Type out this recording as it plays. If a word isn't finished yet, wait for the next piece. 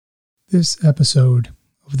This episode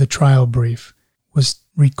of The Trial Brief was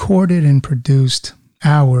recorded and produced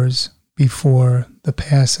hours before the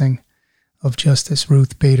passing of Justice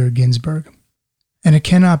Ruth Bader Ginsburg. And it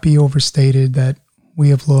cannot be overstated that we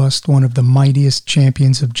have lost one of the mightiest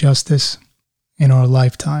champions of justice in our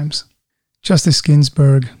lifetimes. Justice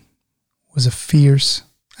Ginsburg was a fierce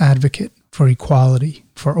advocate for equality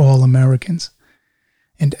for all Americans,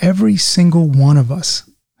 and every single one of us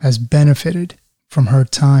has benefited from her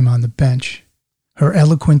time on the bench. Her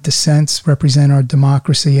eloquent dissents represent our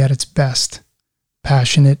democracy at its best.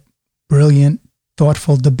 Passionate, brilliant,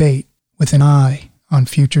 thoughtful debate with an eye on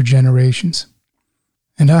future generations.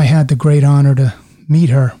 And I had the great honor to meet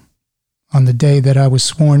her on the day that I was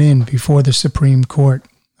sworn in before the Supreme Court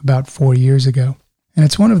about 4 years ago. And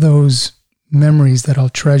it's one of those memories that I'll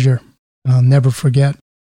treasure and I'll never forget.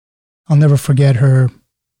 I'll never forget her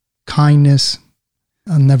kindness.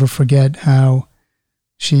 I'll never forget how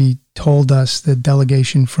she told us, the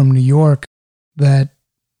delegation from New York, that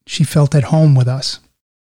she felt at home with us.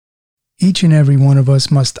 Each and every one of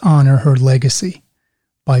us must honor her legacy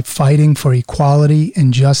by fighting for equality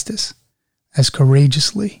and justice as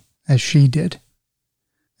courageously as she did.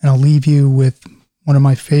 And I'll leave you with one of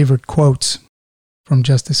my favorite quotes from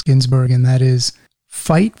Justice Ginsburg, and that is,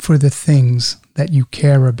 "Fight for the things that you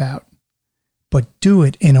care about, but do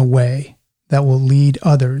it in a way that will lead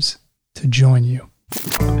others to join you."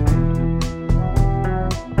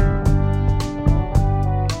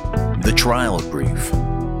 The Trial Brief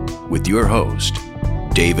with your host,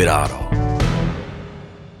 David Otto.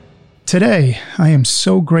 Today, I am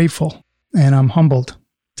so grateful and I'm humbled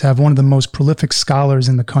to have one of the most prolific scholars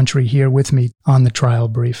in the country here with me on The Trial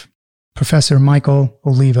Brief. Professor Michael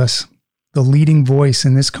Olivas, the leading voice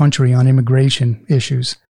in this country on immigration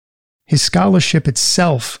issues. His scholarship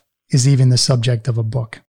itself is even the subject of a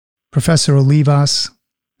book. Professor Olivas,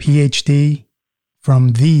 PhD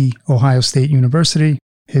from The Ohio State University,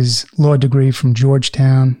 his law degree from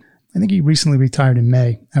Georgetown. I think he recently retired in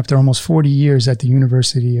May. After almost 40 years at the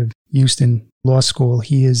University of Houston Law School,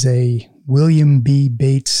 he is a William B.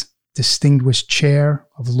 Bates Distinguished Chair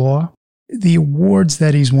of Law. The awards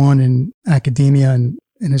that he's won in academia and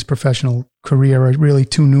in his professional career are really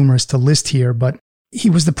too numerous to list here, but he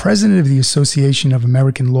was the president of the Association of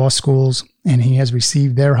American Law Schools, and he has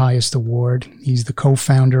received their highest award. He's the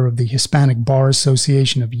co-founder of the Hispanic Bar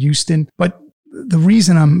Association of Houston. But the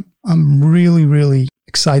reason I'm really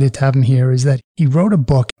excited to have him here is that he wrote a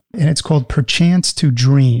book, and it's called Perchance to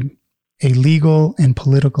Dream, A Legal and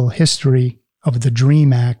Political History of the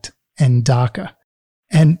DREAM Act and DACA.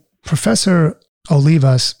 And Professor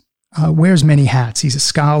Olivas wears many hats. He's a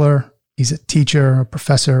scholar, he's a teacher, a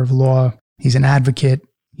professor of law, he's an advocate,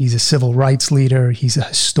 he's a civil rights leader, he's a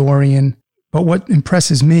historian. But what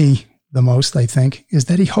impresses me the most, I think, is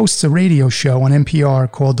that he hosts a radio show on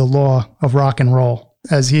NPR called The Law of Rock and Roll,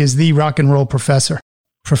 as he is the rock and roll professor.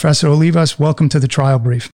 Professor Olivas, welcome to The Trial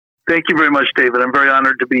Brief. Thank you very much, David. I'm very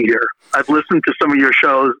honored to be here. I've listened to some of your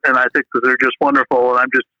shows, and I think that they're just wonderful, and I'm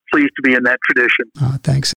just pleased to be in that tradition.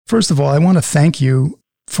 Thanks. First of all, I want to thank you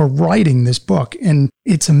for writing this book, and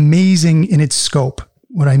it's amazing in its scope.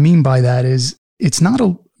 What I mean by that is it's not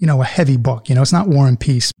a heavy book. It's not War and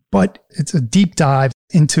Peace, but it's a deep dive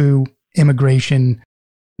into immigration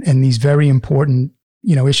and these very important,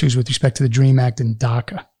 issues with respect to the DREAM Act and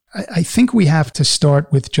DACA. I think we have to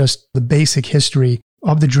start with just the basic history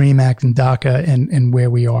of the DREAM Act and DACA and where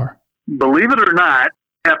we are. Believe it or not,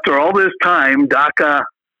 after all this time, DACA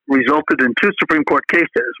resulted in 2 Supreme Court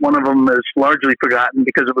cases. One of them is largely forgotten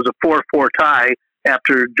because it was a 4-4 tie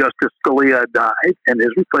after Justice Scalia died and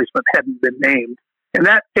his replacement hadn't been named. And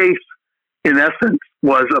that case, in essence,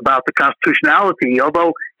 was about the constitutionality,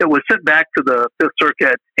 although it was sent back to the Fifth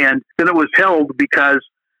Circuit, and then it was held because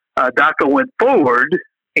DACA went forward,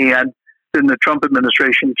 and then the Trump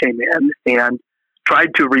administration came in and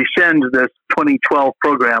tried to rescind this 2012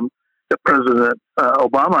 program that President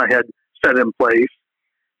Obama had set in place.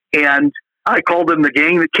 And I called them the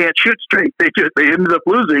gang that can't shoot straight. They ended up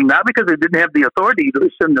losing, not because they didn't have the authority to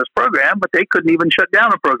rescind this program, but they couldn't even shut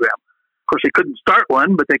down a program. Of course, they couldn't start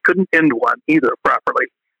one, but they couldn't end one either properly.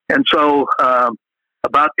 And so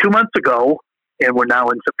about 2 months ago, and we're now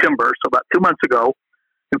in September, so about 2 months ago,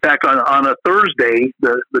 in fact, on a Thursday,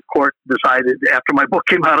 the court decided, after my book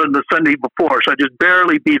came out on the Sunday before, so I just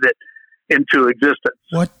barely beat it into existence.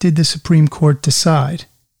 What did the Supreme Court decide,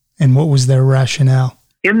 and what was their rationale?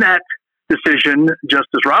 In that decision,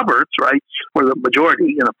 Justice Roberts writes for the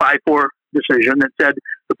majority in a 5-4 decision that said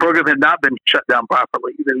the program had not been shut down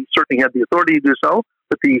properly, that he certainly had the authority to do so,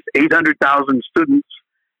 but these 800,000 students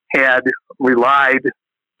had relied,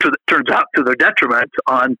 turns out to their detriment,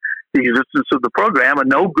 on the existence of the program, and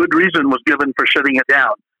no good reason was given for shutting it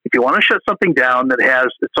down. If you want to shut something down that has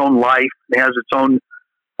its own life, it has its own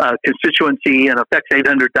constituency, and affects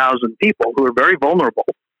 800,000 people who are very vulnerable,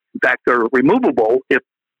 in fact, they're removable if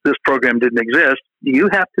this program didn't exist, you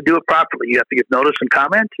have to do it properly. You have to give notice and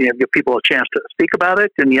comment. You have to give people a chance to speak about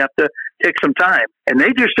it, and you have to take some time. And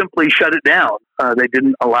they just simply shut it down. They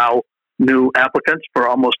didn't allow new applicants for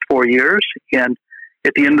almost 4 years. And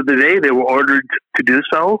at the end of the day, they were ordered to do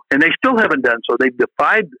so, and they still haven't done so. They've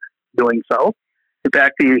defied doing so. In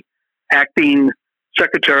fact, the acting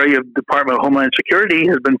Secretary of the Department of Homeland Security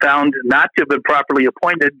has been found not to have been properly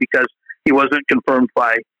appointed because he wasn't confirmed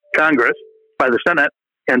by Congress, by the Senate.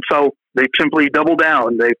 And so they simply double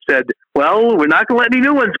down. They've said, well, we're not going to let any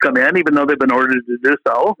new ones come in, even though they've been ordered to do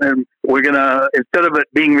so. And we're going to, instead of it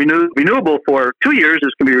being renewable for 2 years,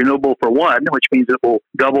 it's going to be renewable for 1, which means it will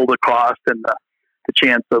double the cost and the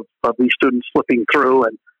chance of these students slipping through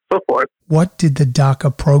and so forth. What did the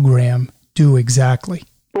DACA program do exactly?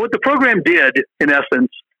 What the program did, in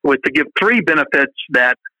essence, was to give 3 benefits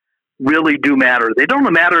that really do matter. They don't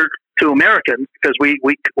matter to Americans because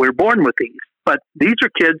we're born with these. But these are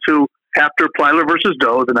kids who, after Plyler versus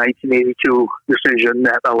Doe, the 1982 decision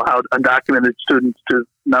that allowed undocumented students to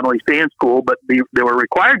not only stay in school, but they were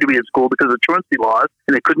required to be in school because of truancy laws,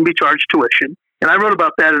 and they couldn't be charged tuition. And I wrote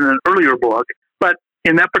about that in an earlier book. But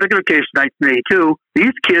in that particular case, 1982,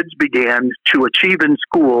 these kids began to achieve in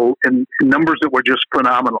school in numbers that were just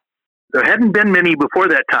phenomenal. There hadn't been many before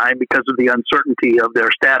that time because of the uncertainty of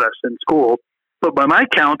their status in school. But by my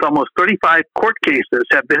count, almost 35 court cases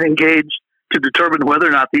have been engaged to determine whether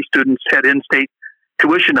or not these students had in-state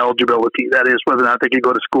tuition eligibility. That is, whether or not they could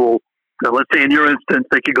go to school. Now, let's say in your instance,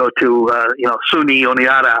 they could go to SUNY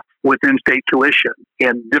Oneida with in-state tuition.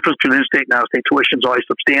 And the difference between in-state and out-of-state tuition is always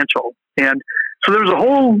substantial. And so there was a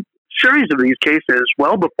whole series of these cases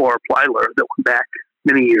well before Plyler that went back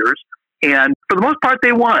many years. And for the most part,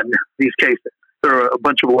 they won these cases. There were a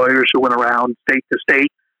bunch of lawyers who went around state to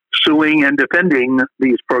state suing and defending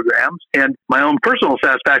these programs. And my own personal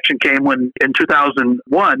satisfaction came when, in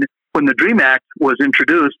 2001, when the DREAM Act was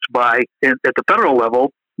introduced at the federal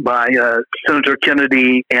level by Senator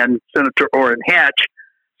Kennedy and Senator Orrin Hatch,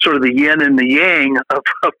 sort of the yin and the yang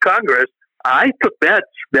of Congress. I took bets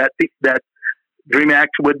that DREAM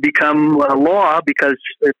Act would become law because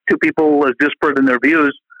 2 people as disparate in their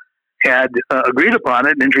views had agreed upon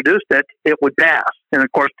it and introduced it, it would pass. And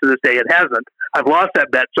of course, to this day, it hasn't. I've lost that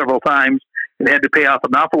bet several times and had to pay off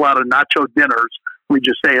an awful lot of nacho dinners, we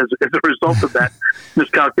just say, as a result of that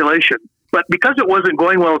miscalculation. But because it wasn't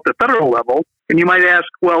going well at the federal level, and you might ask,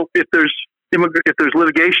 well, if there's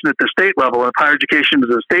litigation at the state level, if higher education is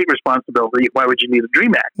a state responsibility, why would you need a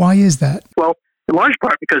DREAM Act? Why is that? Well, in large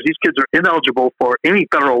part because these kids are ineligible for any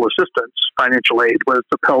federal assistance, financial aid, whether it's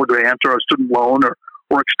a Pell Grant or a student loan or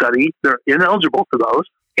work study. They're ineligible for those.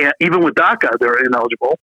 And even with DACA, they're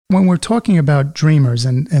ineligible. When we're talking about Dreamers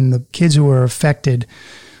and the kids who are affected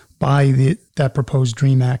by that proposed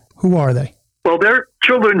DREAM Act, who are they? Well, they're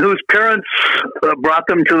children whose parents brought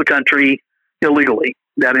them to the country illegally.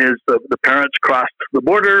 That is, the parents crossed the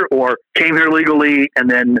border or came here legally and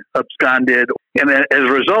then absconded. And as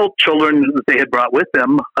a result, children that they had brought with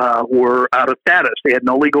them were out of status. They had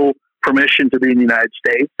no legal permission to be in the United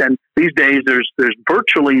States. And these days, there's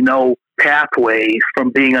virtually no pathway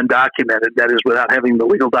from being undocumented, that is, without having the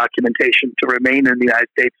legal documentation to remain in the United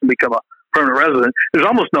States and become a permanent resident. There's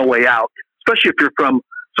almost no way out, especially if you're from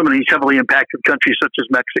some of these heavily impacted countries such as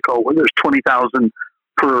Mexico, where there's 20,000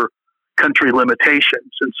 per country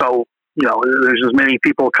limitations. And so, there's as many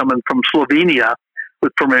people coming from Slovenia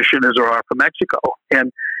with permission as there are from Mexico.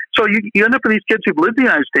 And so you end up with these kids who've lived in the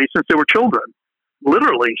United States since they were children,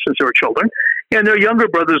 literally since they were children. And their younger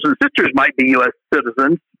brothers and sisters might be U.S.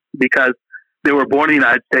 citizens because they were born in the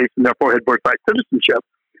United States and therefore had birthright citizenship.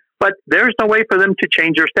 But there's no way for them to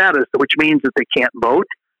change their status, which means that they can't vote.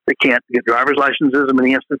 They can't get driver's licenses in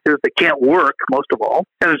many instances. They can't work, most of all.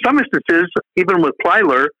 And in some instances, even with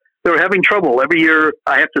Plyler, they were having trouble. Every year,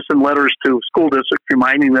 I have to send letters to school districts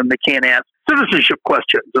reminding them they can't ask citizenship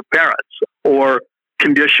questions of parents or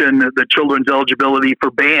condition the children's eligibility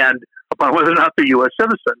for band upon whether or not they're U.S.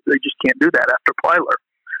 citizens. They just can't do that after Plyler.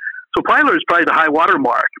 So Plyler is probably the high water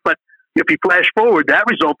mark. But if you flash forward, that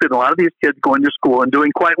resulted in a lot of these kids going to school and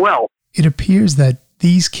doing quite well. It appears that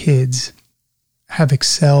these kids have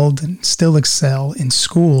excelled and still excel in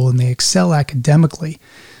school, and they excel academically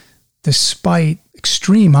despite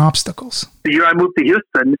extreme obstacles. The year I moved to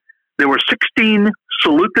Houston, there were 16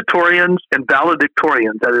 salutatorians and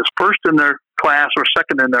valedictorians, that is, first in their class or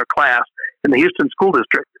second in their class in the Houston School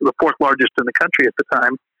District, the 4th largest in the country at the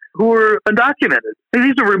time. who were undocumented. And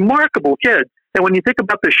these are remarkable kids. And when you think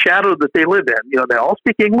about the shadow that they live in, they all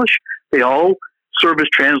speak English. They all serve as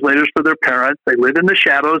translators for their parents. They live in the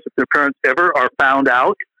shadows. If their parents ever are found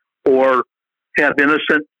out or have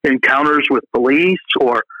innocent encounters with police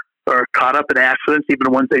or are caught up in accidents,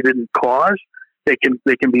 even ones they didn't cause, they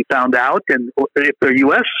can be found out. And if they're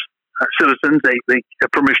U.S. citizens, they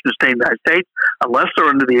have permission to stay in the United States unless they're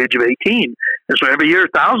under the age of 18. And so every year,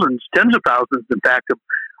 thousands, tens of thousands, in fact,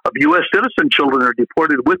 of U.S. citizen children are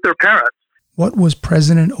deported with their parents. What was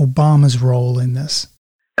President Obama's role in this?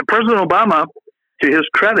 And President Obama, to his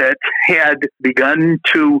credit, had begun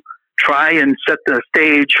to try and set the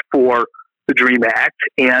stage for the DREAM Act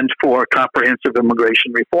and for comprehensive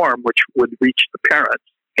immigration reform, which would reach the parents.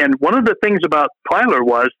 And one of the things about Plyler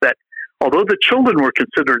was that although the children were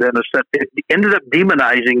considered innocent, it ended up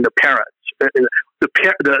demonizing the parents.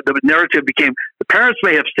 The narrative became, the parents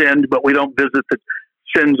may have sinned, but we don't visit the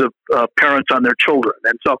sins of parents on their children.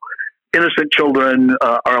 And so innocent children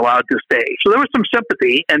are allowed to stay. So there was some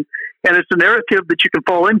sympathy, and it's a narrative that you can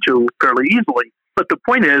fall into fairly easily. But the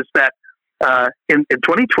point is that in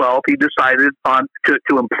 2012, he decided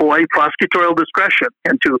to employ prosecutorial discretion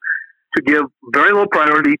and to give very low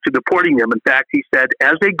priority to deporting them. In fact, he said,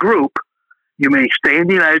 as a group, you may stay in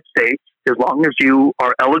the United States as long as you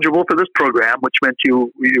are eligible for this program, which meant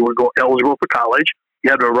you were eligible for college.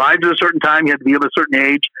 You had to arrive at a certain time. You had to be of a certain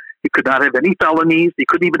age. You could not have any felonies. You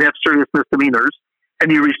couldn't even have serious misdemeanors.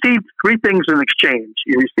 And you received three things in exchange.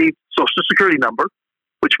 You received Social Security number,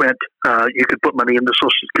 which meant you could put money into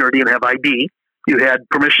Social Security and have ID. You had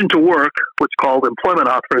permission to work, what's called employment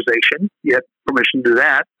authorization. You had permission to do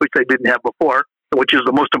that, which they didn't have before, which is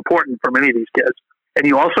the most important for many of these kids. And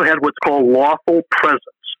you also had what's called lawful presence.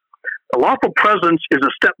 A lawful presence is a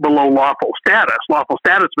step below lawful status. Lawful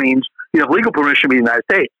status means you have legal permission to be in the United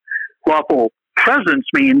States. Lawful presence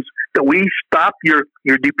means that we stop your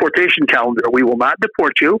deportation calendar. We will not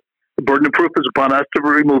deport you. The burden of proof is upon us to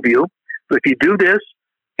remove you. But if you do this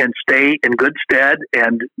and stay in good stead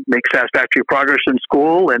and make satisfactory progress in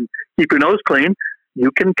school and keep your nose clean, you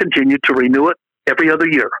can continue to renew it every other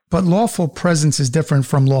year. But lawful presence is different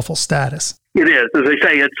from lawful status. It is. As I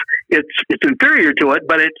say, it's inferior to it,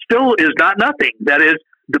 but it still is not nothing. That is,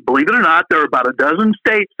 believe it or not, there are about a dozen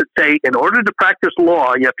states that say in order to practice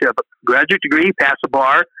law, you have to have a graduate degree, pass a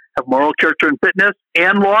bar, have moral character and fitness,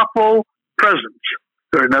 and lawful presence.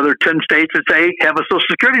 There are another 10 states that say have a Social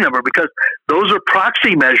Security number, because those are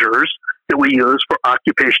proxy measures that we use for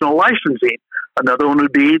occupational licensing. Another one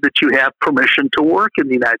would be that you have permission to work in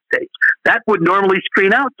the United States. That would normally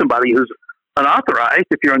screen out somebody who's unauthorized.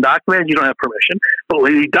 If you're undocumented, you don't have permission. But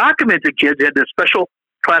when the documented kids had this special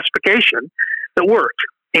classification that worked.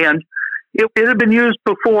 And it had been used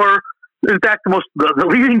before. In fact, the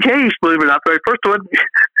leading case, believe it or not, the very first one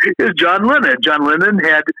is John Lennon. John Lennon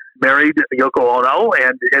had married Yoko Ono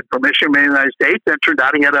and had permission in the United States. And it turned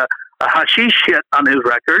out he had a hashish hit on his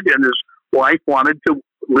record, and his wife wanted to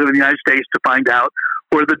live in the United States to find out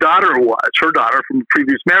where the daughter was, her daughter from the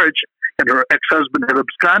previous marriage, and her ex-husband had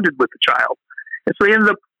absconded with the child. And so they ended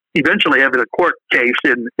up eventually having a court case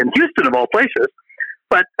in Houston, of all places.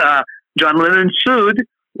 But John Lennon sued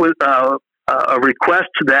with a request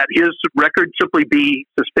that his record simply be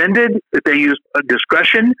suspended, that they used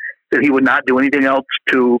discretion, that he would not do anything else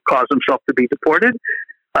to cause himself to be deported,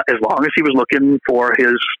 as long as he was looking for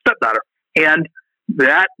his stepdaughter. And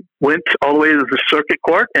that went all the way to the circuit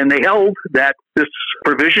court, and they held that this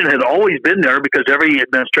provision had always been there because every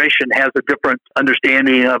administration has a different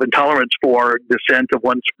understanding of intolerance for dissent of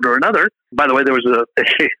one sort or another. By the way, there was a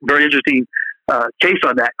very interesting case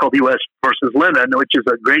on that called U.S. versus Lennon, which is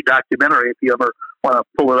a great documentary if you ever want to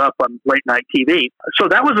pull it up on late night TV. So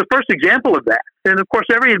that was the first example of that. And of course,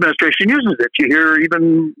 every administration uses it. You hear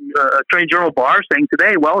even Attorney General Barr saying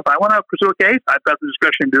today, well, if I want to pursue a case, I've got the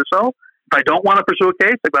discretion to do so. If I don't want to pursue a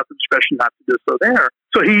case, I've got the discretion not to do so there.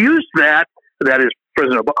 So he used that. That is,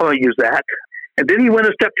 President Obama used that. And then he went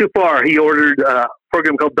a step too far. He ordered a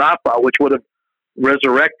program called DAPA, which would have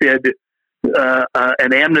resurrected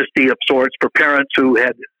an amnesty of sorts for parents who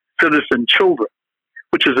had citizen children,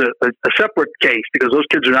 which is a separate case because those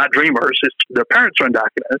kids are not dreamers. Their parents are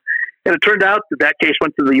undocumented. And it turned out that case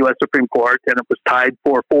went to the U.S. Supreme Court, and it was tied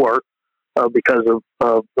 4-4 because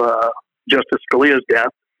of Justice Scalia's death.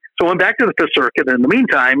 So went back to the Fifth Circuit. And in the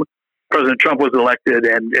meantime, President Trump was elected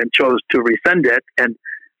and chose to rescind it. And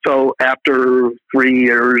so after 3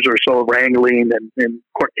 years or so of wrangling and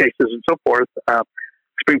court cases and so forth,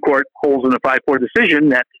 Supreme Court holds in a 5-4 decision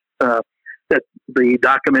that the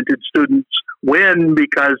documented students win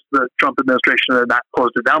because the Trump administration had not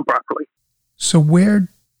closed it down properly. So where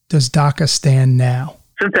does DACA stand now?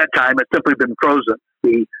 since that time, it's simply been frozen.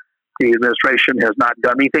 The administration has not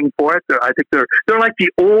done anything for it. I think they're like the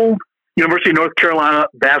old University of North Carolina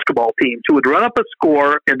basketball teams who would run up a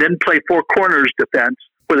score and then play four corners defense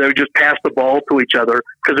where they would just pass the ball to each other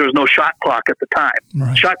because there was no shot clock at the time.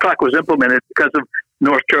 Right. Shot clock was implemented because of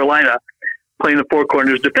North Carolina playing the four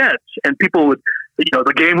corners defense, and people would,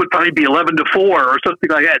 the game would probably be 11-4 or something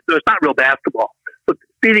like that. So it's not real basketball. But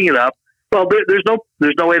speeding it up, well, there's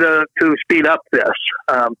no way to speed up this,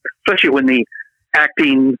 especially when the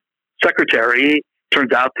acting secretary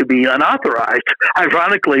turns out to be unauthorized.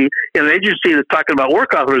 Ironically, in an agency that's talking about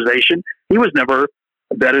work authorization, he was never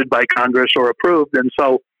vetted by Congress or approved. And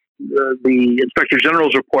so the Inspector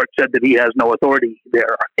General's report said that he has no authority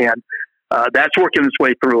there. And that's working its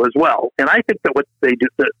way through as well. And I think that what the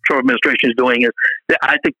Trump administration is doing is,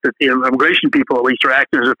 I think that the immigration people at least are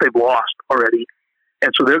acting as if they've lost already.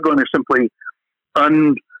 And so they're going to simply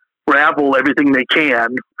unravel everything they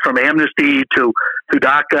can, from amnesty to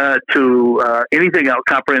DACA to anything else,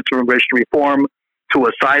 comprehensive immigration reform, to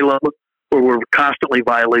asylum, where we're constantly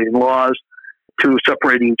violating laws, to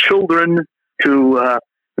separating children, to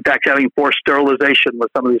in fact having forced sterilization with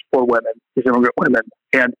some of these poor women, these immigrant women.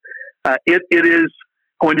 And it is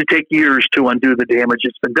going to take years to undo the damage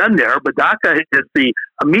that's been done there. But DACA is the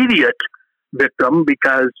immediate victim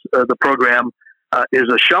because the program is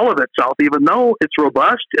a shell of itself, even though it's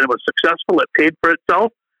robust and it was successful. It paid for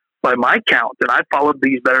itself by my count. And I followed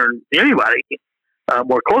these better than anybody,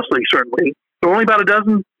 more closely, certainly. There were only about a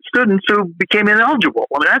dozen students who became ineligible.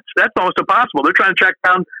 I mean, that's almost impossible. They're trying to track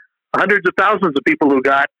down hundreds of thousands of people who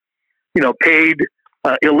got, paid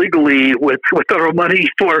illegally with federal money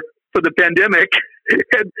for the pandemic.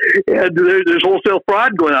 And there's wholesale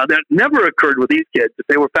fraud going on. That never occurred with these kids. If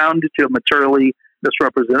they were found to have materially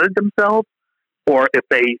misrepresented themselves, or if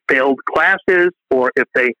they failed classes, or if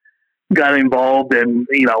they got involved in,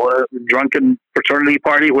 a drunken fraternity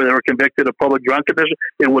party where they were convicted of public drunkenness,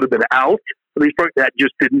 it would have been out. For these programs. That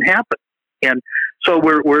just didn't happen. And so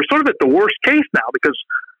we're sort of at the worst case now, because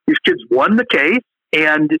these kids won the case,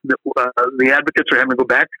 and the advocates are having to go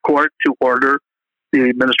back to court to order the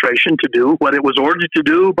administration to do what it was ordered to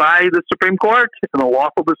do by the Supreme Court in a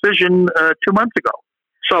lawful decision 2 months ago.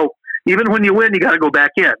 So even when you win, you got to go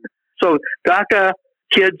back in. So DACA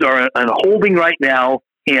kids are in a holding right now,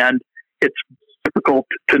 and it's difficult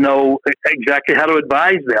to know exactly how to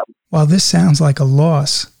advise them. While this sounds like a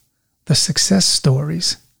loss, the success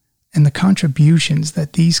stories and the contributions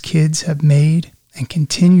that these kids have made and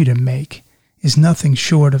continue to make is nothing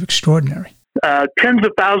short of extraordinary. Tens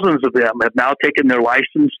of thousands of them have now taken their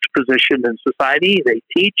licensed position in society. They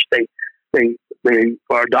teach. They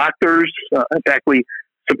are doctors. In fact,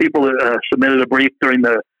 some people submitted a brief during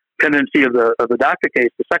the pendency of the DACA case,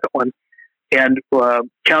 the second one, and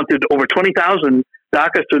counted over 20,000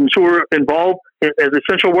 DACA students who were involved as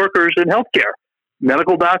essential workers in healthcare,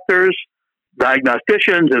 medical doctors,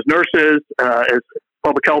 diagnosticians, as nurses, as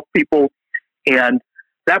public health people, and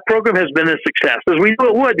that program has been a success, as we knew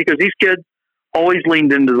it would, because these kids always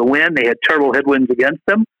leaned into the wind. They had terrible headwinds against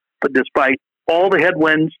them, but despite all the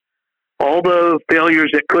headwinds, all the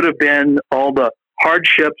failures that could have been, all the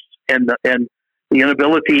hardships and the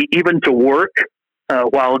inability even to work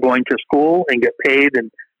while going to school and get paid and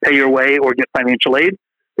pay your way or get financial aid,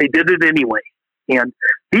 they did it anyway. And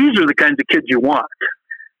these are the kinds of kids you want.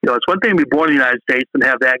 It's one thing to be born in the United States and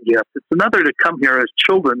have that gift. It's another to come here as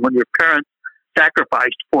children when your parents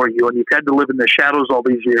sacrificed for you and you've had to live in the shadows all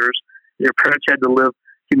these years. Your parents had to live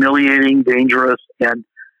humiliating, dangerous, and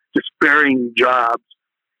despairing jobs.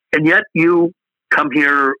 And yet you come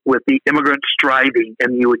here with the immigrant striving,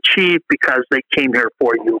 and you achieve because they came here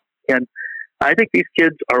for you. And I think these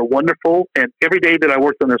kids are wonderful. And every day that I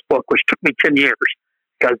worked on this book, which took me 10 years,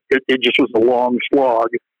 because it just was a long slog,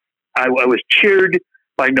 I was cheered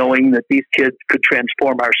by knowing that these kids could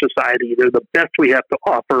transform our society. They're the best we have to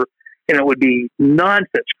offer. And it would be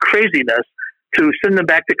nonsense, craziness, to send them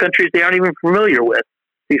back to countries they aren't even familiar with.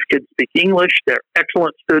 These kids speak English. They're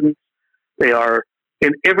excellent students. They are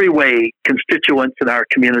in every way constituents in our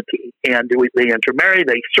community. And they intermarry,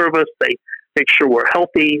 they serve us, they make sure we're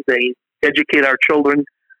healthy, they educate our children.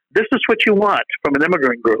 This is what you want from an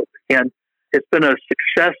immigrant group. And it's been a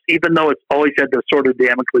success, even though it's always had the sort of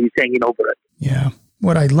Damocles hanging over it. Yeah.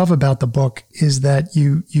 What I love about the book is that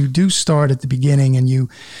you do start at the beginning, and you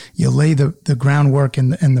lay the groundwork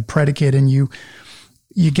and the predicate, and you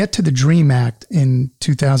get to the DREAM Act in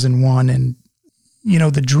 2001. And,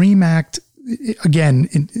 the DREAM Act, again,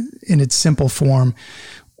 in its simple form,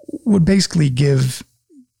 would basically give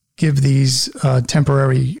these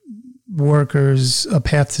temporary workers a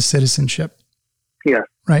path to citizenship. Yeah.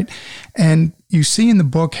 right? And you see in the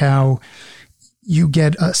book how you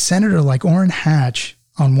get a senator like Orrin Hatch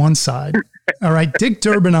on one side, all right, Dick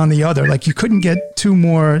Durbin on the other. Like you couldn't get two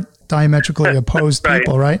more diametrically opposed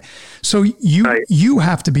people, right? So you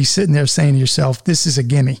have to be sitting there saying to yourself, "This is a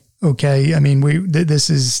gimme." Okay, I mean, this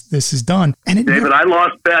is done. And David, I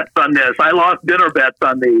lost bets on this. I lost dinner bets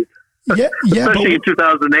on these. Yeah, especially in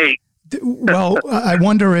 2008. Well, I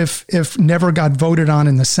wonder if never got voted on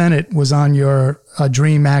in the Senate was on your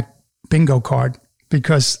DREAM Act bingo card,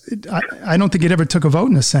 because I don't think it ever took a vote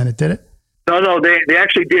in the Senate, did it? No, they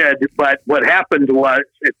actually did. But what happened was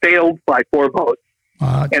it failed by 4 votes.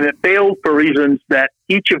 And it failed for reasons that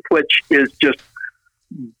each of which is just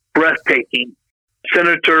breathtaking.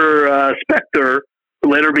 Senator Specter,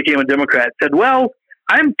 who later became a Democrat, said, well,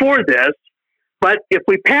 I'm for this, but if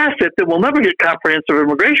we pass it, then we'll never get comprehensive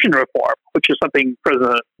immigration reform, which is something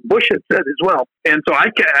President Bush had said as well. And so I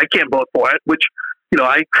can't vote for it, which,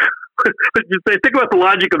 I think about the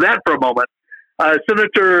logic of that for a moment.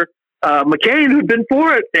 Senator McCain, who'd been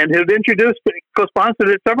for it and had introduced it, co-sponsored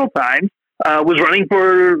it several times, was running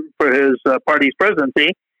for his party's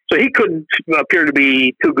presidency. So he couldn't appear to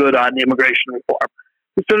be too good on immigration reform.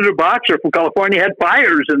 Senator Boxer from California had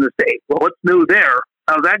fires in the state. Well, what's new there?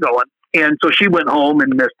 How's that going? And so she went home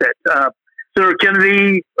and missed it. Senator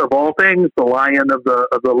Kennedy, of all things, the lion of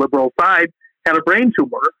the liberal side, had a brain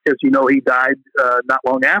tumor. As you know, he died not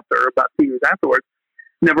long after, about 2 years afterwards.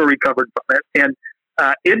 Never recovered from it, and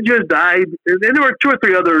it just died. And there were 2 or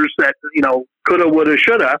 3 others that coulda, woulda,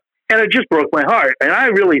 shoulda, and it just broke my heart. And I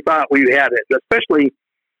really thought we had it, especially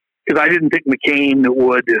because I didn't think McCain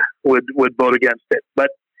would vote against it.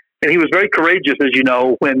 And he was very courageous, as you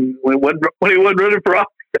know, when he wasn't running for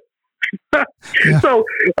office. Yeah. So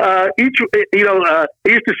he used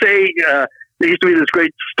to say there used to be this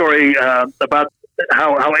great story about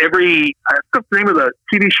how every what the name of the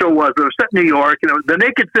TV show was. It was set in New York, and it was The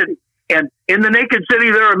Naked City. And in The Naked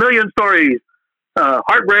City, there are a million stories: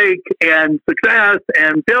 heartbreak and success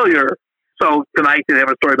and failure. So tonight they have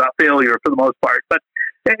a story about failure for the most part, but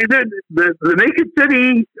the Naked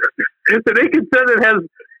City,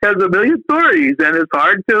 has a million stories, and it's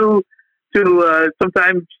hard to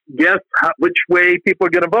sometimes guess which way people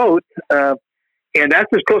are going to vote. And that's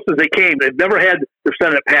as close as they came. They've never had the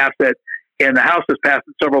Senate pass it, and the House has passed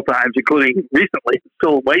it several times, including recently. It's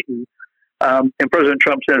still waiting. And President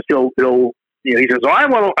Trump says he says,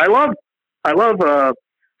 "Oh, I love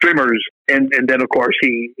Dreamers," and then of course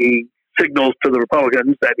he signals to the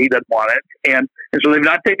Republicans that he doesn't want it, and so they've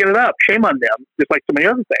not taken it up. Shame on them, just like so many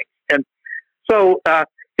other things. And so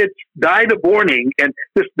it's died of warning. And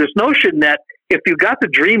this notion that if you got the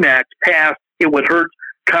DREAM Act passed, it would hurt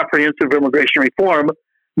comprehensive immigration reform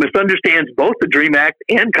misunderstands both the DREAM Act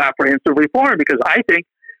and comprehensive reform, because I think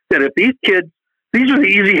that if these are the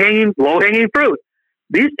easy-hanging, low-hanging fruit.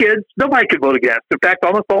 These kids, nobody could vote against. In fact,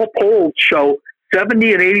 almost all polls show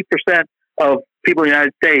 70 and 80% of people in the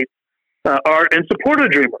United States are in support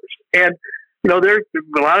of Dreamers. And, there's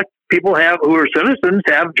a lot of people who are citizens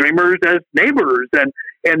have Dreamers as neighbors, and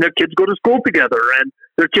their kids go to school together, and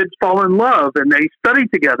their kids fall in love, and they study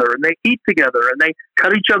together, and they eat together, and they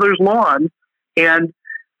cut each other's lawn. And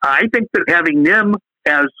I think that having them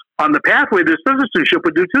as on the pathway to citizenship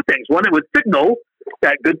would do 2 things. One, it would signal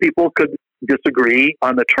that good people could disagree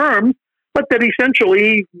on the terms, but that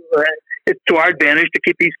essentially it's to our advantage to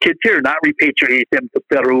keep these kids here, not repatriate them to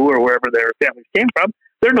Peru or wherever their families came from.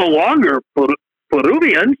 They're no longer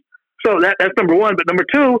Peruvians. So that's number one. But number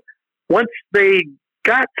 2, once they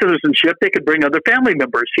got citizenship, they could bring other family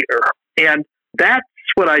members here. And that's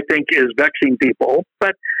what I think is vexing people.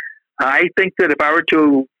 But I think that if I were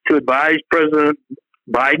to advise President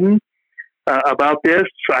Biden about this,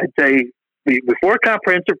 I'd say before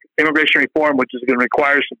comprehensive immigration reform, which is going to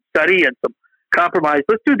require some study and some compromise,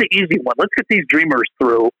 let's do the easy one. Let's get these Dreamers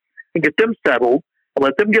through and get them settled and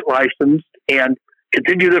let them get licensed and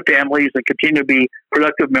continue their families and continue to be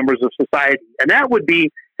productive members of society. And that would be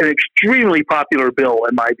an extremely popular bill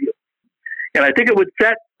in my view. And I think it would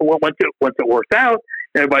set, once it worked out,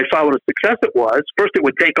 and everybody saw what a success it was, first it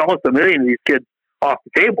would take almost 1 million of these kids off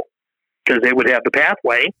the table because they would have the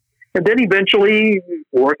pathway, and then eventually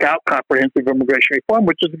work out comprehensive immigration reform,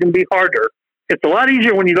 which is going to be harder. It's a lot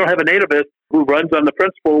easier when you don't have a nativist who runs on the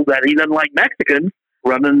principle that he doesn't like Mexicans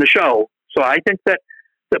running the show. So I think that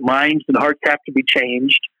minds and hearts have to be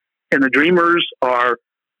changed, and the Dreamers are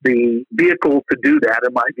the vehicle to do that,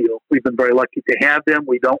 in my view. We've been very lucky to have them.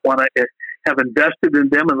 We don't want to have invested in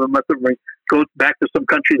them and then let them go back to some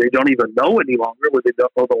country they don't even know any longer, where they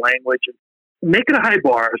don't know the language. And make it a high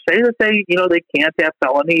bar. Say that they can't have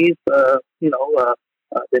felonies.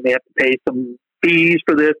 They may have to pay some fees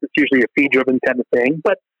for this. It's usually a fee-driven kind of thing.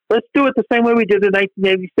 But let's do it the same way we did in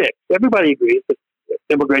 1986. Everybody agrees that the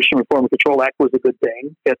Immigration Reform and Control Act was a good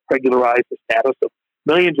thing. It regularized the status of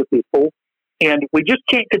millions of people. And we just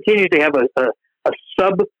can't continue to have a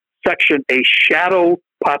subsection, a shadow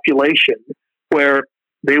population where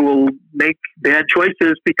they will make bad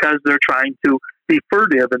choices because they're trying to be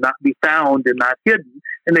furtive and not be found and not hidden.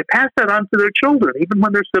 And they pass that on to their children, even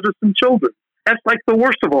when they're citizen children. That's like the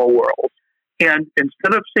worst of all worlds. And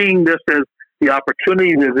instead of seeing this as the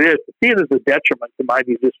opportunity that it is, to see it as a detriment, in my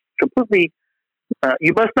view, just completely,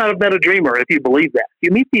 you must not have met a dreamer if you believe that.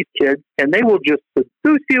 You meet these kids and they will just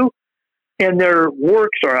seduce you, and their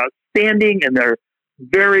works are outstanding and they're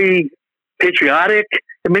very patriotic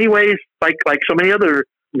in many ways, like so many other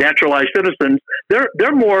naturalized citizens.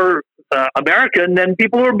 They're more American than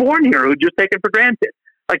people who are born here who just take it for granted,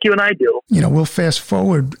 like you and I do. We'll fast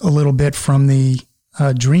forward a little bit from the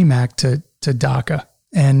DREAM Act to DACA.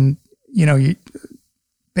 And, you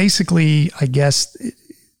basically, I guess,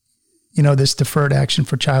 this deferred action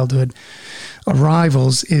for childhood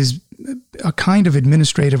arrivals is a kind of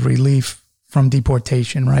administrative relief from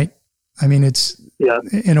deportation, right? I mean, it's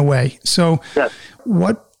in a way. So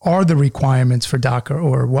what are the requirements for DACA,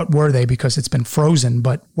 or what were they? Because it's been frozen,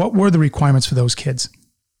 but what were the requirements for those kids?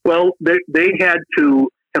 Well, they had to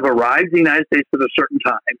have arrived in the United States at a certain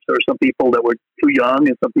time. There were some people that were too young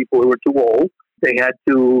and some people who were too old. They had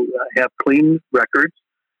to have clean records.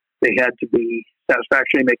 They had to be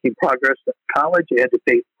satisfactorily making progress at college. They had to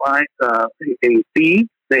pay a fee.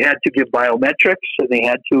 They had to give biometrics, and they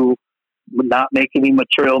had to not make any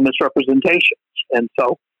material misrepresentations. And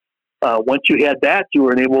so once you had that, you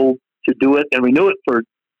were able to do it and renew it for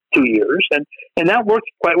 2 years. And that worked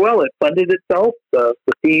quite well. It funded itself. The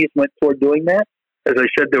fees went toward doing that. As I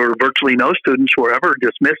said, there were virtually no students who were ever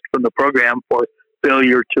dismissed from the program for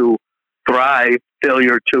failure to thrive,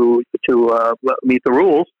 failure to meet the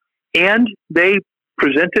rules. And they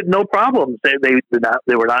presented no problems.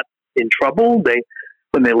 They were not in trouble.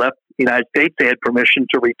 When they left the United States, they had permission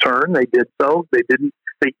to return. They did so.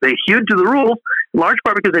 They hewed to the rules, in large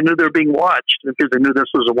part because they knew they were being watched, because they knew this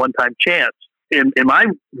was a one-time chance. In my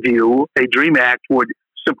view, a DREAM Act would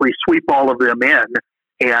simply sweep all of them in,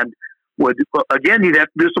 and would, again, you'd have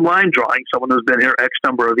to do some line drawing. Someone who's been here X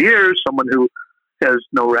number of years, someone who has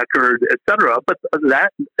no record, etc. But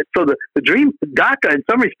the DREAM DACA, in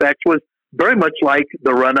some respects, was very much like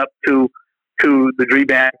the run-up to the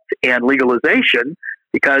DREAM Act and legalization,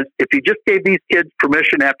 because if you just gave these kids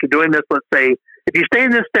permission after doing this, let's say, if you stay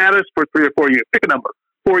in this status for 3 or 4 years, pick a number,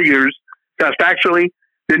 4 years, satisfactorily,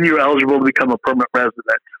 then you're eligible to become a permanent resident,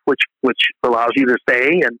 which allows you to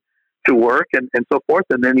stay and to work and so forth.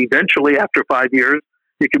 And then eventually, after 5 years,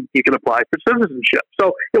 you can apply for citizenship.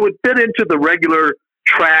 So it would fit into the regular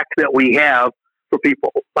track that we have for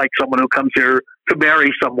people, like someone who comes here to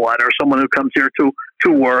marry someone, or someone who comes here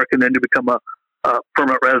to work and then to become a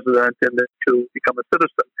permanent resident and then to become a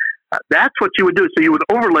citizen. That's what you would do. So you would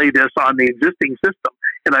overlay this on the existing system.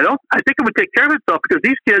 And I think it would take care of itself, because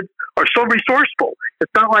these kids are so resourceful.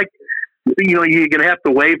 It's not like, you're going to have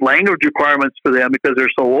to waive language requirements for them because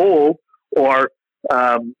they're so old, or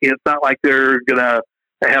it's not like they're going to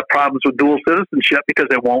have problems with dual citizenship, because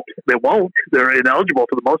they won't. They're ineligible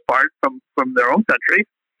for the most part from their own country.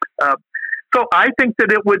 So I think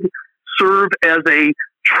that it would serve as a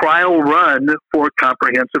trial run for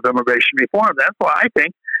comprehensive immigration reform. That's why I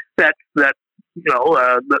think that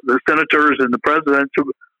the senators and the presidents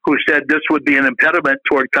who said this would be an impediment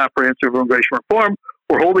toward comprehensive immigration reform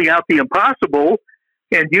were holding out the impossible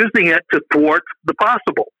and using it to thwart the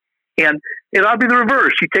possible. And it ought to be the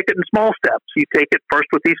reverse. You take it in small steps. You take it first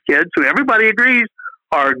with these kids who everybody agrees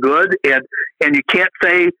are good, and you can't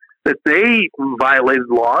say that they violated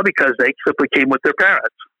the law because they simply came with their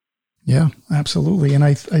parents. Yeah, absolutely. And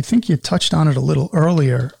I think you touched on it a little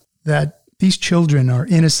earlier, that these children are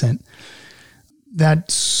innocent. That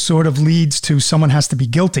sort of leads to someone has to be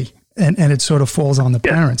guilty, and it sort of falls on the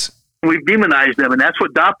parents. We've demonized them, and that's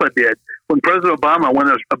what DAPA did. When President Obama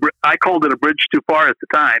I called it a bridge too far at the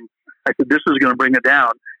time. I said, this is going to bring it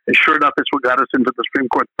down. And sure enough, it's what got us into the Supreme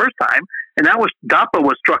Court the first time. And that was, DAPA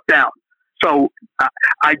was struck down. So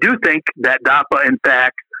I do think that DAPA, in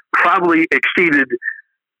fact, probably exceeded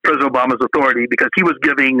President Obama's authority, because he was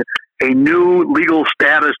giving a new legal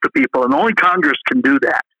status to people, and only Congress can do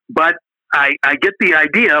that. But I get the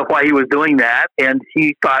idea of why he was doing that, and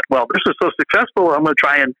he thought, well, this is so successful, I'm going to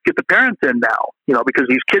try and get the parents in now, because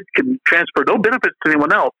these kids can transfer no benefits to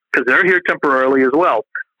anyone else, because they're here temporarily as well.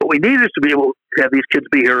 What we need is to be able to have these kids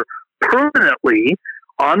be here permanently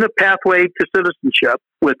on the pathway to citizenship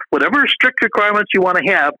with whatever strict requirements you want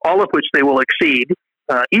to have, all of which they will exceed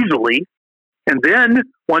easily. And then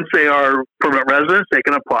once they are permanent residents, they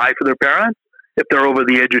can apply for their parents if they're over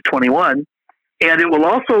the age of 21. And it will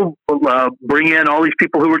also bring in all these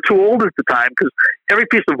people who were too old at the time, because every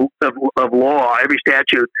piece of law, every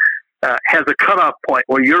statute has a cutoff point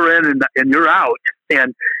where you're in and you're out.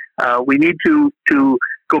 And we need to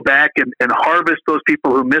go back and harvest those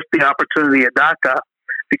people who missed the opportunity at DACA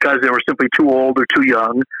because they were simply too old or too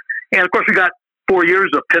young. And of course, we got 4 years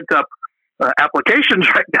of pent-up applications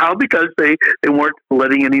right now because they weren't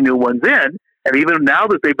letting any new ones in. And even now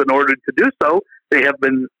that they've been ordered to do so, they have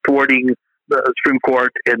been thwarting the Supreme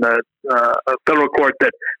Court and the federal court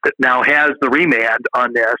that now has the remand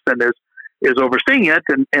on this and is overseeing it.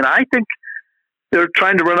 And I think they're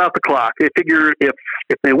trying to run out the clock. They figure if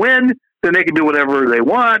they win, then they can do whatever they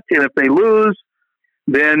want. And if they lose,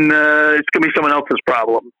 then it's going to be someone else's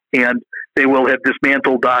problem. And they will have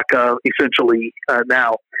dismantled DACA essentially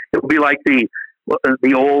now. It will be like the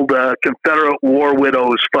old Confederate War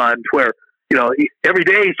Widows Fund, where every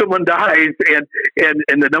day someone dies and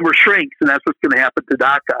the number shrinks, and that's what's going to happen to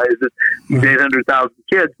DACA. Is that these 800,000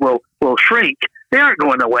 kids will shrink? They aren't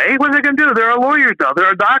going away. What are they going to do? There are lawyers now. There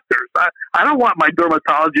are doctors. I don't want my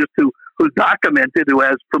dermatologist who's documented, who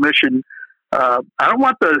has permission. I don't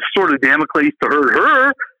want the sword of Damocles to hurt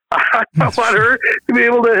her. I want her to be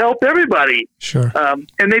able to help everybody. Sure.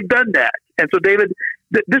 And they've done that. And so, David,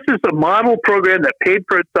 this is a model program that paid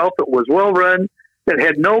for itself. It was well run. That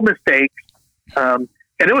had no mistakes. And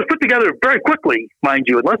it was put together very quickly, mind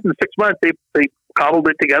you. In less than 6 months, they cobbled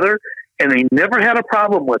it together, and they never had a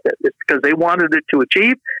problem with it. It's because they wanted it to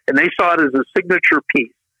achieve, and they saw it as a signature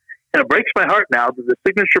piece. And it breaks my heart now that the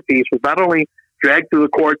signature piece was not only dragged through the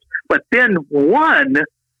courts, but then won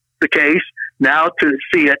the case, now to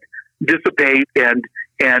see it dissipate and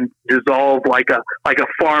dissolve like a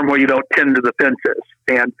farm where you don't tend to the fences,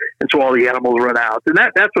 and so all the animals run out. And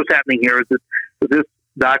that's what's happening here, is that this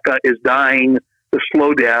DACA is dying the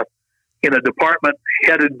slow death in a department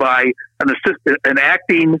headed by an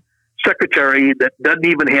acting secretary that doesn't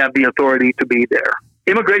even have the authority to be there.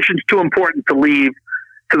 Immigration's too important to leave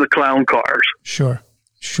to the clown cars. Sure.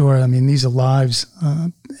 I mean, these are lives.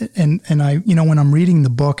 And I, when I'm reading the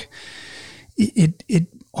book, it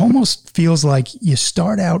almost feels like you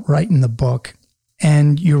start out writing the book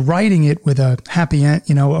and you're writing it with a happy end,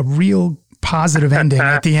 a real positive ending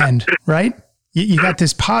at the end, right? You got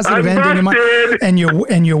this positive ending in mind, and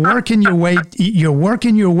you're working your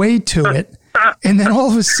way to it, and then all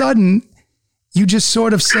of a sudden you just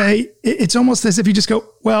sort of say, it's almost as if you just go,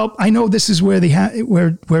 well, I know this is where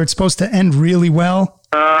where it's supposed to end really well.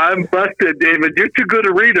 I'm busted, David. You're too good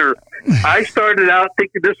a reader. I started out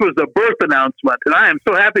thinking this was a birth announcement, and I am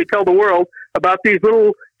so happy to tell the world about these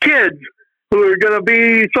little kids who are going to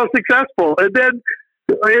be so successful. And then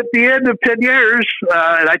at the end of 10 years,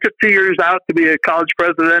 and I took 2 years out to be a college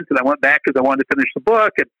president, and I went back because I wanted to finish the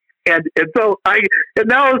book. And so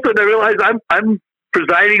now all of a sudden I realize I'm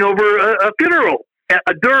presiding over a funeral,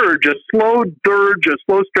 a dirge, a slow dirge, a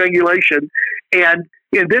slow strangulation. And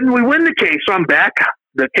then we win the case. So I'm back.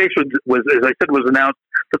 The case was, as I said, was announced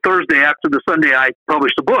the Thursday after the Sunday I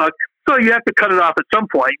published the book. So you have to cut it off at some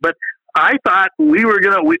point. But I thought we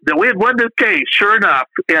had won this case, sure enough.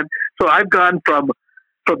 And so I've gone from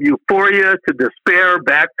euphoria to despair,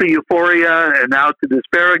 back to euphoria, and now to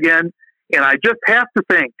despair again. And I just have to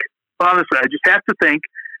think, honestly,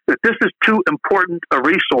 that this is too important a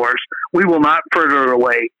resource. We will not further it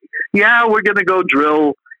away. Yeah, we're going to go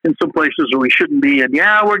drill in some places where we shouldn't be. And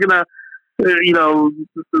yeah, we're going to,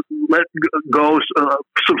 let go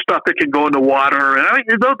some stuff that can go in the water. And I mean,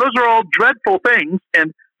 those are all dreadful things.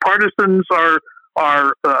 And partisans are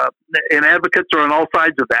and advocates are on all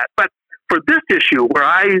sides of that. But for this issue where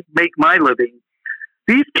I make my living,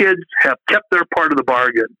 these kids have kept their part of the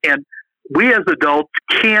bargain. And we as adults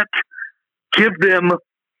can't give them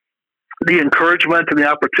the encouragement and the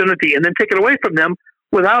opportunity and then take it away from them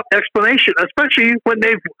without explanation, especially when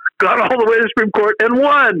they've gone all the way to the Supreme Court and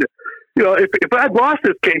won. If I'd lost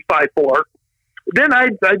this case 5-4, then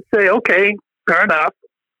I'd say, okay, fair enough.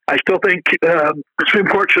 I still think the Supreme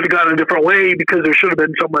Court should have gone a different way because there should have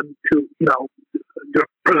been someone to,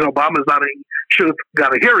 President Obama's should have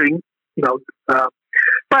got a hearing,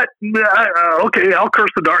 but okay, I'll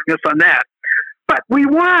curse the darkness on that. But we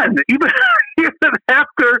won, even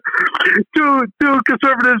after two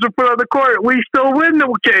conservatives were put on the court. We still win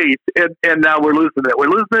the case, and now we're losing it. We're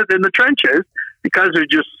losing it in the trenches because there's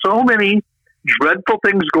just so many dreadful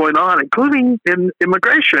things going on, including in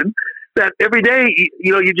immigration, that every day,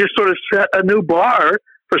 you just sort of set a new bar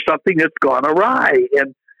for something that's gone awry.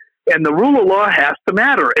 And the rule of law has to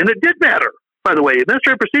matter. And it did matter, by the way.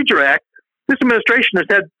 Administrative Procedure Act, this administration has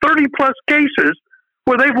had 30-plus cases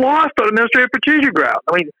where they've lost on administrative procedure ground.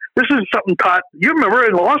 I mean, this is something taught. You remember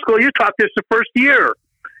in law school, you taught this the first year.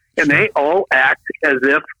 And they all act as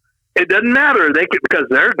if it doesn't matter. They could, because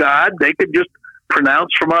they're God, they could just pronounce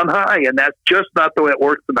from on high. And that's just not the way it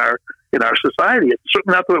works in our society. It's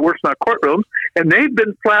certainly not the way it works in our courtrooms. And they've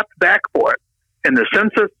been slapped back for it. And the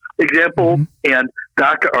census example and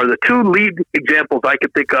DACA are the two lead examples I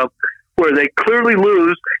could think of where they clearly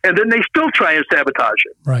lose, and then they still try and sabotage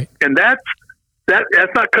it. Right. And that's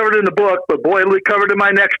not covered in the book, but boy, it'll be covered in my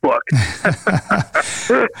next book.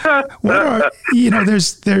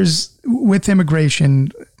 There's with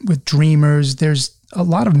immigration, with Dreamers, there's a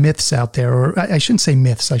lot of myths out there, or I shouldn't say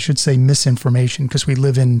myths, I should say misinformation, because we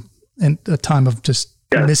live in a time of just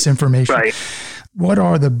misinformation. Right. What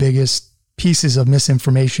are the biggest pieces of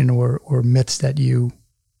misinformation or myths that you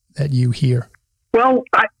hear? Well,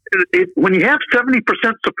 when you have 70%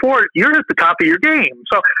 support, you're at the top of your game.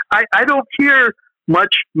 So I don't hear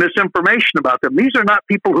much misinformation about them. These are not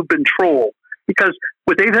people who've been trolled, because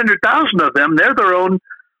with 800,000 of them, they're their own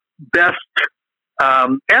best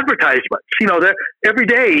advertisements. Every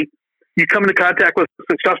day you come into contact with a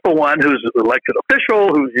successful one who's an elected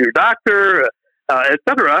official, who's your doctor, et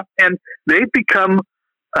cetera, and they've become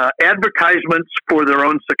advertisements for their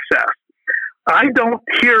own success. I don't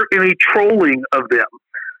hear any trolling of them.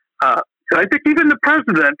 I think even the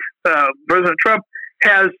President Trump,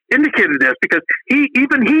 has indicated this, because he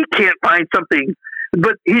can't find something.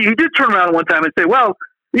 But he did turn around one time and say, "Well,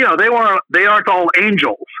 they aren't all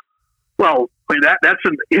angels." Well, I mean, that's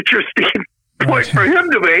an interesting point for him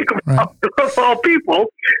to make, of all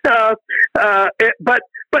people. But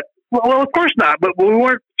of course not. But we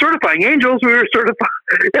weren't certifying angels. We were certifying.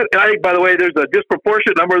 I think, by the way, there's a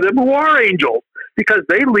disproportionate number of them who are angels, because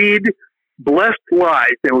they lead blessed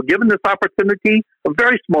lives. They were given this opportunity, a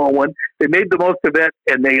very small one. They made the most of it,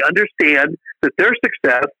 and they understand that their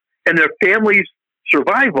success and their family's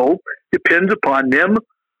survival depends upon them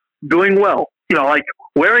doing well. Like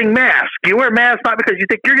wearing masks. You wear masks not because you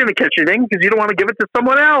think you're going to catch anything, because you don't want to give it to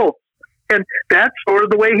someone else. And that's sort of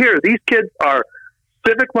the way here. These kids are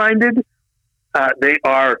civic-minded. They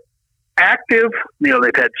are active.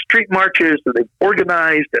 They've had street marches that they've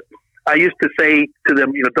organized. And I used to say to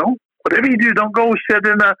them, whatever you do, don't go sit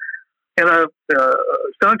in a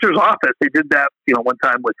senator's office. They did that, one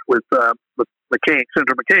time with McCain,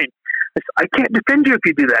 Senator McCain. I said, I can't defend you if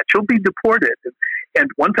you do that. You'll be deported. And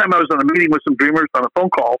one time I was on a meeting with some Dreamers on a phone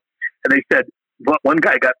call, and they said, one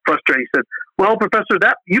guy got frustrated. He said, "Well, Professor,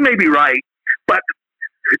 that you may be right, but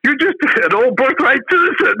you're just an old birthright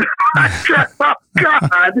citizen." I said, "Oh,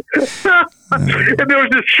 God." And there was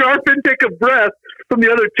this sharp intake of breath from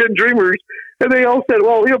the other 10 Dreamers. And they all said,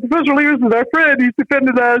 "Well, Professor Lears is our friend. He's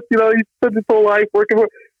defended us. He's spent his whole life working for."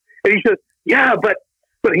 And he said, "Yeah, but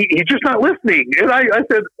he's just not listening." And I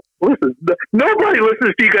said, "Listen, nobody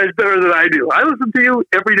listens to you guys better than I do. I listen to you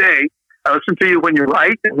every day. I listen to you when you're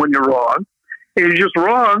right and when you're wrong. And you're just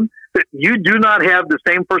wrong that you do not have the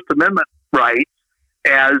same First Amendment rights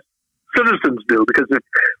as citizens do. Because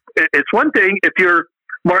it's one thing if you're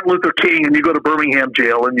Martin Luther King and you go to Birmingham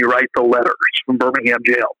jail and you write the letters from Birmingham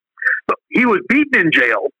jail. But he was beaten in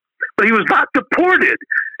jail, but he was not deported.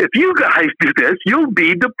 If you guys do this, you'll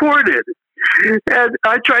be deported." And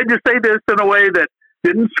I tried to say this in a way that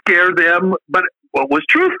didn't scare them, but was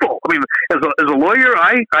truthful. I mean, as a lawyer,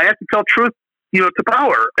 I have to tell truth, to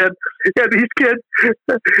power. And these kids,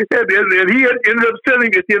 and he ended up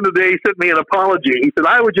sending, at the end of the day, he sent me an apology. He said,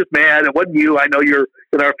 "I was just mad. It wasn't you. I know you're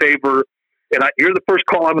in our favor. And you're the first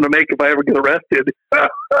call I'm going to make if I ever get arrested."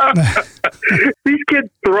 These kids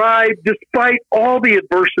thrive despite all the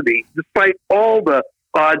adversity, despite all the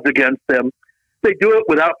odds against them. They do it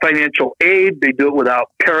without financial aid. They do it without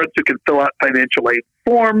parents who can fill out financial aid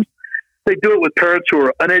forms. They do it with parents who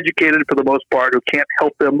are uneducated for the most part, who can't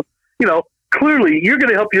help them. Clearly, you're going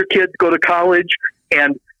to help your kids go to college,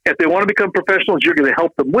 and if they want to become professionals, you're going to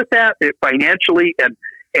help them with that financially, and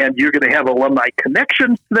you're going to have alumni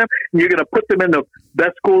connections to them, and you're going to put them in the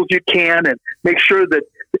best schools you can, and make sure that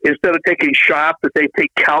instead of taking shop, that they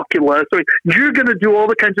take calculus. I mean, you're going to do all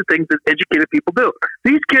the kinds of things that educated people do.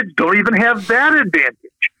 These kids don't even have that advantage.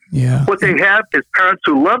 Yeah. What they have is parents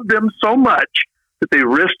who love them so much that they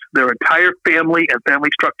risked their entire family and family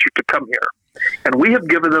structure to come here. And we have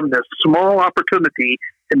given them this small opportunity,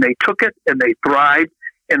 and they took it, and they thrived,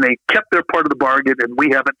 and they kept their part of the bargain, and we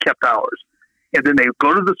haven't kept ours. And then they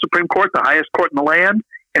go to the Supreme Court, the highest court in the land,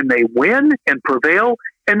 and they win and prevail,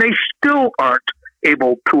 and they still aren't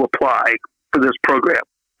able to apply for this program.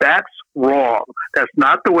 That's wrong. That's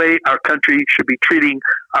not the way our country should be treating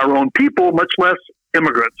our own people, much less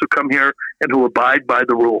immigrants who come here and who abide by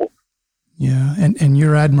the rules. Yeah, and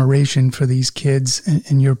your admiration for these kids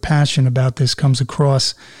and your passion about this comes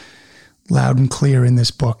across loud and clear in this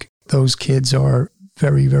book. Those kids are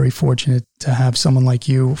very, very fortunate to have someone like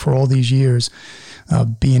you for all these years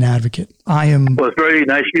be an advocate. Well, it's very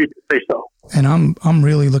nice of you to say so. And I'm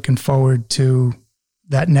really looking forward to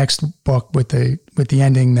that next book with the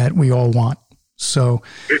ending that we all want. So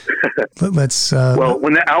let's. Well,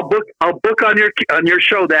 I'll book on your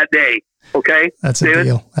show that day. Okay, that's a David?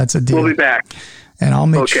 deal. That's a deal. We'll be back, and I'll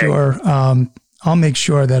make sure. I'll make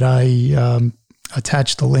sure that I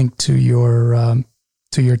attach the link to your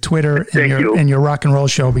Twitter and your rock and roll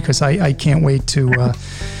show, because I can't wait to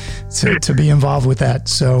be involved with that.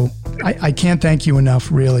 So I can't thank you enough,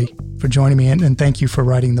 really, for joining me, and thank you for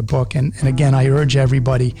writing the book. And again, I urge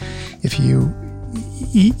everybody,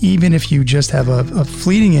 even if you just have a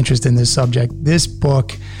fleeting interest in this subject, this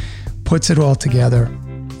book puts it all together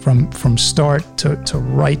from start to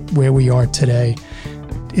right where we are today.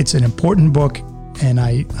 It's an important book, and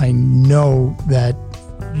I know that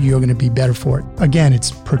you're going to be better for it. Again, it's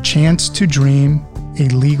Perchance to Dream, A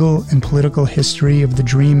Legal and Political History of the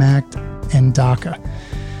DREAM Act and DACA.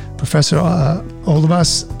 Professor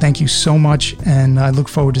Olivas, thank you so much, and I look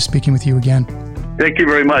forward to speaking with you again. Thank you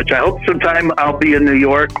very much. I hope sometime I'll be in New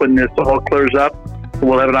York when this all clears up.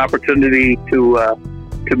 We'll have an opportunity to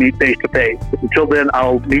meet face to face. Until then,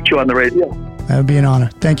 I'll meet you on the radio. That would be an honor.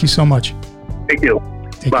 Thank you so much. Thank you.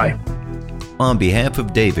 Bye. Care. On behalf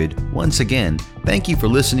of David, once again, thank you for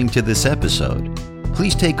listening to this episode.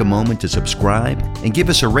 Please take a moment to subscribe and give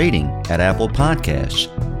us a rating at Apple Podcasts.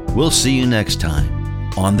 We'll see you next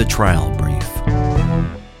time on The Trial Brief.